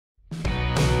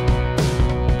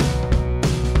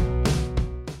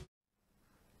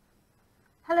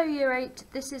Hello Year 8,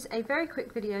 this is a very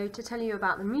quick video to tell you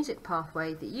about the music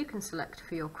pathway that you can select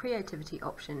for your creativity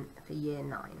option for Year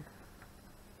 9.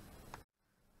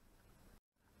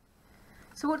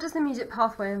 So what does the music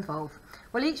pathway involve?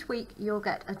 Well, each week you'll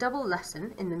get a double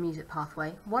lesson in the music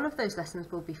pathway. One of those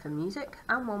lessons will be for music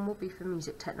and one will be for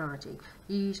music technology.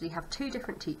 You usually have two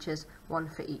different teachers, one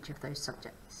for each of those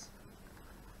subjects.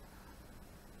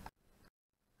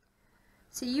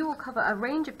 So you will cover a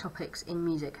range of topics in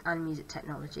music and music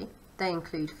technology. They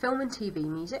include film and TV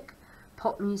music,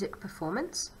 pop music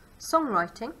performance,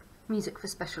 songwriting, music for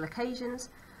special occasions,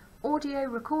 audio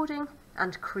recording,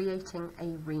 and creating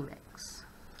a remix.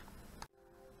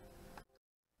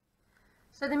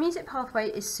 So the music pathway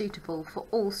is suitable for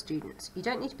all students. You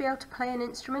don't need to be able to play an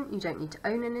instrument, you don't need to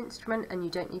own an instrument, and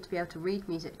you don't need to be able to read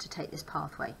music to take this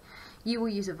pathway. You will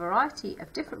use a variety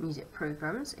of different music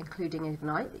programs, including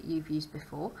Ignite that you've used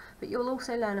before, but you'll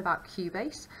also learn about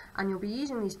Cubase, and you'll be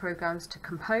using these programs to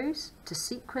compose, to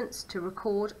sequence, to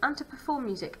record, and to perform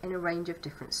music in a range of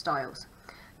different styles.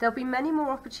 There'll be many more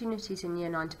opportunities in Year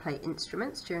 9 to play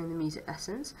instruments during the music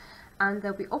lessons, and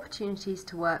there'll be opportunities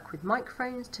to work with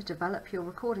microphones to develop your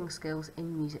recording skills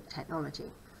in music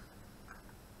technology.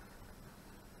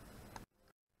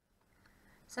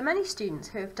 So many students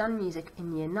who have done music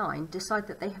in Year 9 decide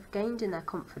that they have gained in their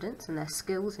confidence and their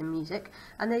skills in music,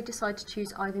 and they decide to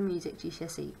choose either Music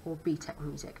GCSE or BTEC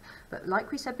Music. But like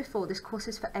we said before, this course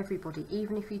is for everybody,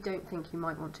 even if you don't think you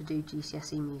might want to do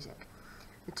GCSE Music.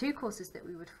 The two courses that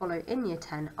we would follow in Year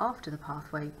 10 after the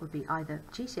pathway would be either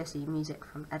GCSE Music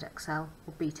from Edexcel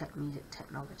or BTEC Music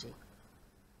Technology.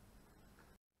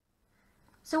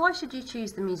 So why should you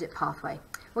choose the music pathway?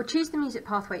 Well, choose the music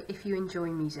pathway if you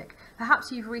enjoy music.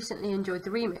 Perhaps you've recently enjoyed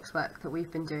the remix work that we've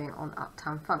been doing on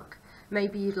Uptown Funk.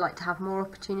 Maybe you'd like to have more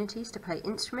opportunities to play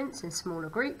instruments in smaller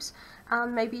groups,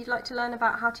 and maybe you'd like to learn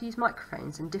about how to use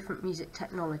microphones and different music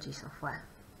technology software.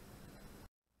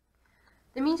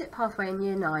 The Music Pathway in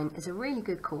Year 9 is a really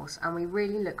good course, and we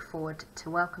really look forward to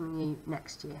welcoming you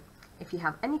next year. If you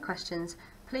have any questions,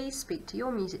 please speak to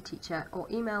your music teacher or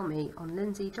email me on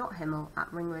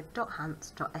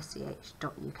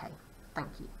lindsay.himmel@ringwood.hants.sch.uk.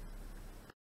 Thank you.